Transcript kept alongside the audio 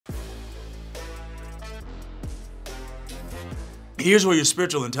Here's where your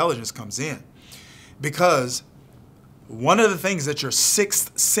spiritual intelligence comes in. Because one of the things that your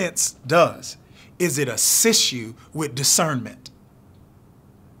sixth sense does is it assists you with discernment.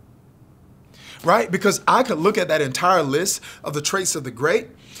 Right? Because I could look at that entire list of the traits of the great,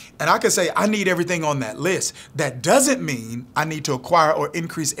 and I could say, I need everything on that list. That doesn't mean I need to acquire or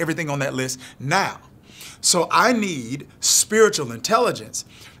increase everything on that list now. So I need spiritual intelligence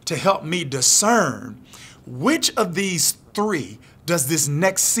to help me discern which of these three does this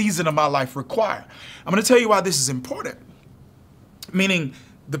next season of my life require. I'm going to tell you why this is important. Meaning,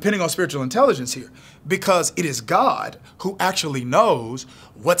 depending on spiritual intelligence here, because it is God who actually knows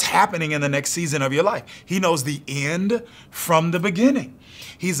what's happening in the next season of your life. He knows the end from the beginning.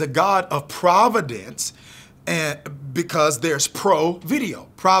 He's a God of providence, and because there's pro-video,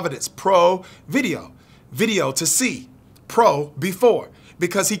 providence, pro-video, video to see, pro before,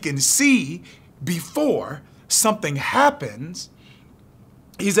 because he can see before something happens.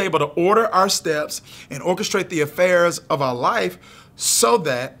 He's able to order our steps and orchestrate the affairs of our life so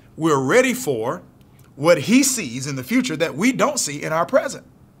that we're ready for what he sees in the future that we don't see in our present.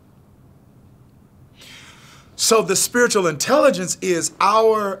 So the spiritual intelligence is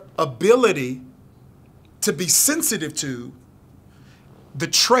our ability to be sensitive to the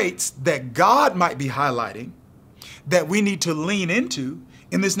traits that God might be highlighting that we need to lean into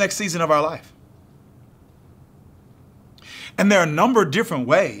in this next season of our life. And there are a number of different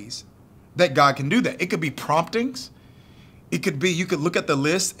ways that God can do that. It could be promptings. It could be, you could look at the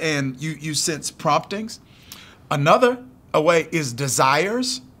list and you sense promptings. Another way is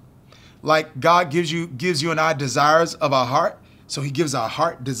desires. Like God gives you and I desires of our heart. So he gives our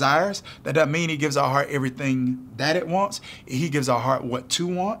heart desires. That doesn't mean he gives our heart everything that it wants. He gives our heart what to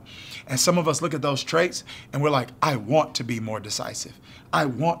want. And some of us look at those traits and we're like, I want to be more decisive. I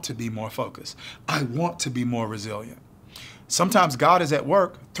want to be more focused. I want to be more resilient. Sometimes God is at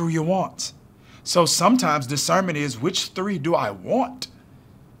work through your wants. So sometimes discernment is, which three do I want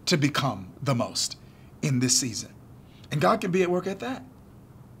to become the most in this season? And God can be at work at that.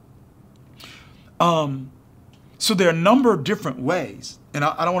 So there are a number of different ways, and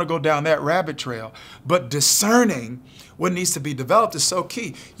I don't want to go down that rabbit trail, but discerning what needs to be developed is so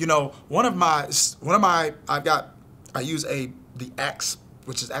key. You know, I use the ACTS,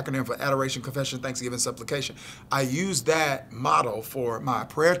 which is acronym for Adoration, Confession, Thanksgiving, Supplication. I use that model for my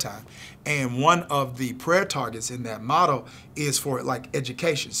prayer time. And one of the prayer targets in that model is for like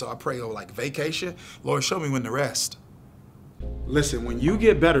education. So I pray over like vacation. Lord, show me when to rest. Listen, when you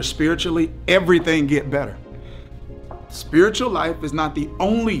get better spiritually, everything gets better. Spiritual life is not the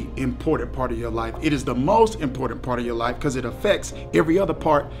only important part of your life. It is the most important part of your life because it affects every other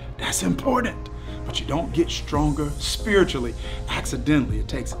part that's important. But you don't get stronger spiritually accidentally. It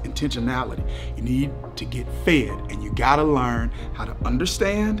takes intentionality. You need to get fed, and you got to learn how to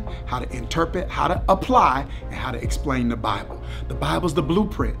understand, how to interpret, how to apply, and how to explain the Bible. The Bible's the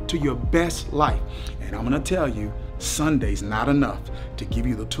blueprint to your best life. And I'm going to tell you, Sunday's not enough to give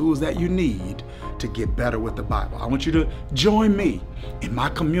you the tools that you need to get better with the Bible. I want you to join me in my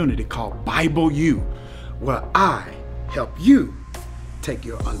community called Bible U, where I help you take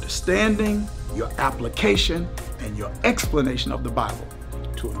your understanding, your application, and your explanation of the Bible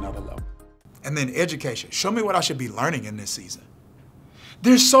to another level. And then education. Show me what I should be learning in this season.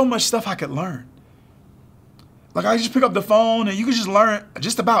 There's so much stuff I could learn. Like I just pick up the phone and you can just learn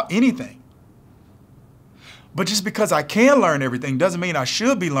just about anything. But just because I can learn everything doesn't mean I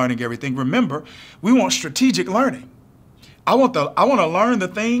should be learning everything. Remember, we want strategic learning. I want to learn the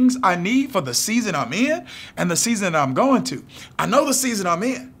things I need for the season I'm in and the season I'm going to. I know the season I'm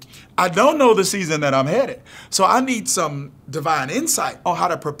in. I don't know the season that I'm headed. So I need some divine insight on how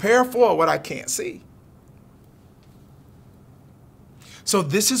to prepare for what I can't see. So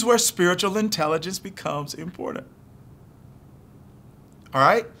this is where spiritual intelligence becomes important. All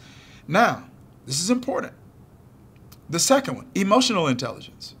right? Now, this is important. The second one, emotional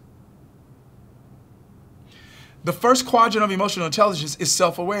intelligence. The first quadrant of emotional intelligence is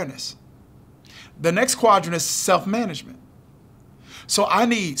self-awareness. The next quadrant is self-management. So I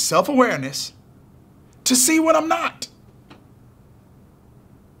need self-awareness to see when I'm not.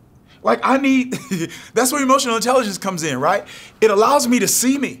 Like I need, that's where emotional intelligence comes in, right? It allows me to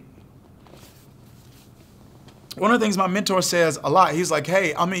see me. One of the things my mentor says a lot, he's like,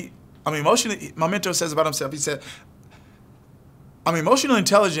 hey, I'm emotionally, my mentor says about himself, he said, I'm emotionally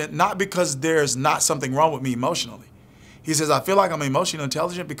intelligent not because there's not something wrong with me emotionally. He says, I feel like I'm emotionally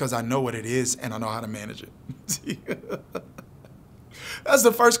intelligent because I know what it is and I know how to manage it. That's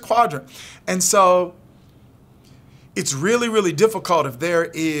the first quadrant. And so It's really, really difficult if there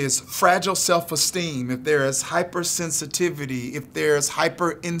is fragile self-esteem, if there is hypersensitivity, if there's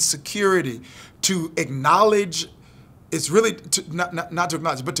hyper insecurity, to acknowledge. It's really not to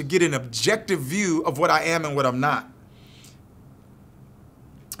acknowledge, but to get an objective view of what I am and what I'm not.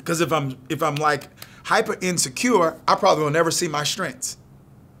 Because if I'm like hyper insecure, I probably will never see my strengths.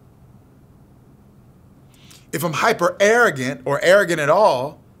 If I'm hyper arrogant or arrogant at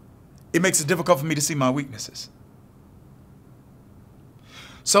all, it makes it difficult for me to see my weaknesses.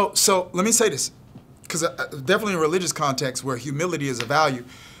 So let me say this, because definitely in a religious context where humility is a value,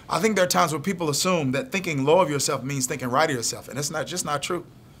 I think there are times where people assume that thinking low of yourself means thinking right of yourself, and it's just not true.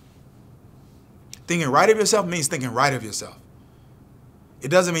 Thinking right of yourself means thinking right of yourself. It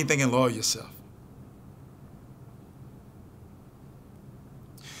doesn't mean thinking low of yourself.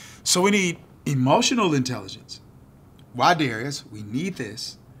 So we need emotional intelligence. Why, Dharius? We need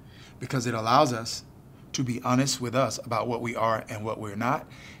this because it allows us to be honest with us about what we are and what we're not.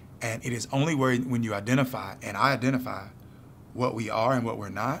 And it is only when you identify, and I identify, what we are and what we're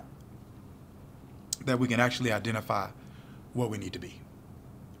not, that we can actually identify what we need to be.